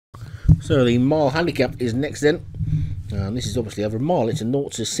So the mile handicap is next then. This is obviously over a mile. It's a 0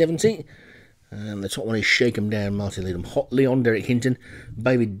 to 70. And the top one is Shake 'em Down, Martin Leadham. Hot Leon, Derek Hinton.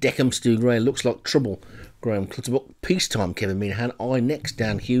 Baby Deckham, Stu Gray. Looks Like Trouble, Graham Clutterbuck. Peacetime, Kevin Minahan. I Next,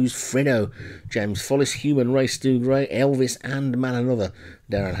 Dan Hughes. Fredo, James Follis. Human Race, Stu Gray. Elvis and Man Another,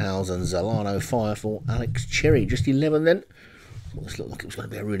 Darren Howes. And Zalano Fire for Alex Cherry. Just 11 then. Well, this looked like it was going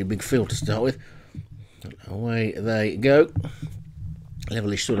to be a really big field to start with. Away they go.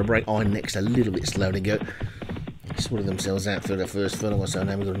 Levelish sort of break. I Next a little bit slow to go. Sorted themselves out through the first furlong or so.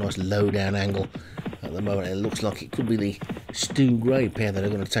 Now we've got a nice low down angle at the moment. It looks like it could be the Stu Gray pair that are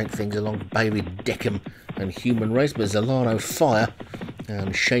going to take things along. Baby Deckham and Human Race, but Zalano Fire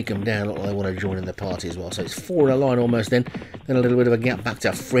and Shake 'em Down look like they want to join in the party as well. So it's 4 in a line almost then a little bit of a gap back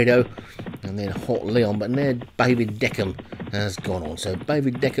to Fredo, and then Hot Leon, but now Baby Deckham has gone on. So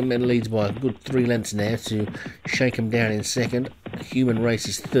Baby Deckham then leads by a good 3 lengths now to Shake 'em Down in second. Human Race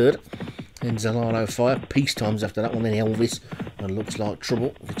is third. Then Zalano Fire, Peacetime's after that one, then Elvis, and Looks Like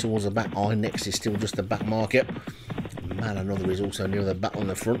Trouble. Towards the back, I Next is still just the back market. Man Another is also near the back on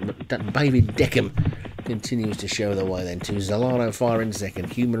the front, but that Baby Deckham continues to show the way then to Zalano Fire in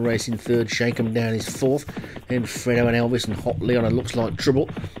second, Human Race in third, Shake 'em Down is fourth, then Fredo and Elvis and Hot Leon and Looks Like Trouble.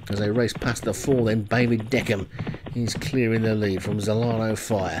 As they race past the 4, then Baby Deckham is clearing the lead from Zalano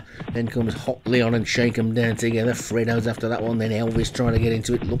Fire. Then comes Hot Leon and Shake 'em Down together. Fredo's after that one, then Elvis trying to get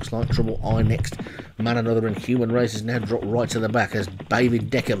into it. Looks Like Trouble, I Next. Man Another and Human Race has now dropped right to the back as Baby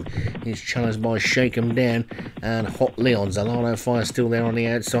Deckham is challenged by Shake 'em Down and Hot Leon. Zalano Fire still there on the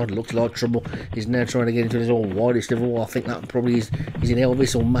outside. Looks Like Trouble is now trying to get into this all widest of all. I think that probably is in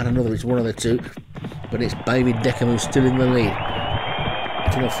Elvis or Man Another. It's one of the two. But it's Baby Deckham who's still in the lead.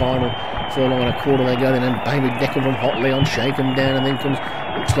 To the final furlong and a quarter they go, then and Baby Deckham from Hot Leon, Shake 'em Down, and then comes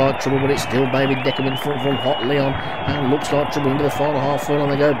Looks Like Trouble, but it's still Baby Deckham in front from Hot Leon, and Looks Like Trouble into the final half furlong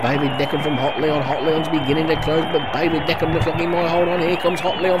they go. Baby Deckham from Hot Leon. Hot Leon's beginning to close, but Baby Deckham looks like he might hold on. Here comes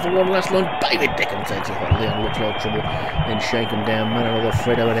Hot Leon for one last lunge. Baby Deckham takes it. Hot Leon, Looks Like Trouble, then Shake 'em Down, Man Another,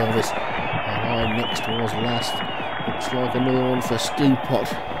 Fredo and Elvis, and I Next was last. Looks like another one for Stu Pot.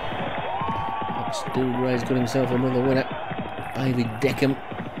 Stu Gray's got himself another winner. Baby Deckham.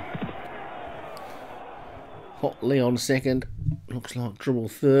 Hot Leon second. Looks Like Trouble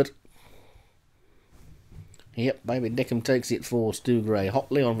third. Yep, Baby Deckham takes it for Stu Gray. Hot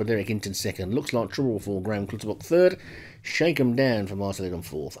Leon for Derek Hinton second. Looks Like Trouble for Graham Clutterbuck third. Shake 'em Down for Martin Leadham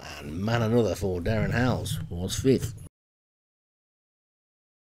fourth. And Man Another for Darren Howes was fifth.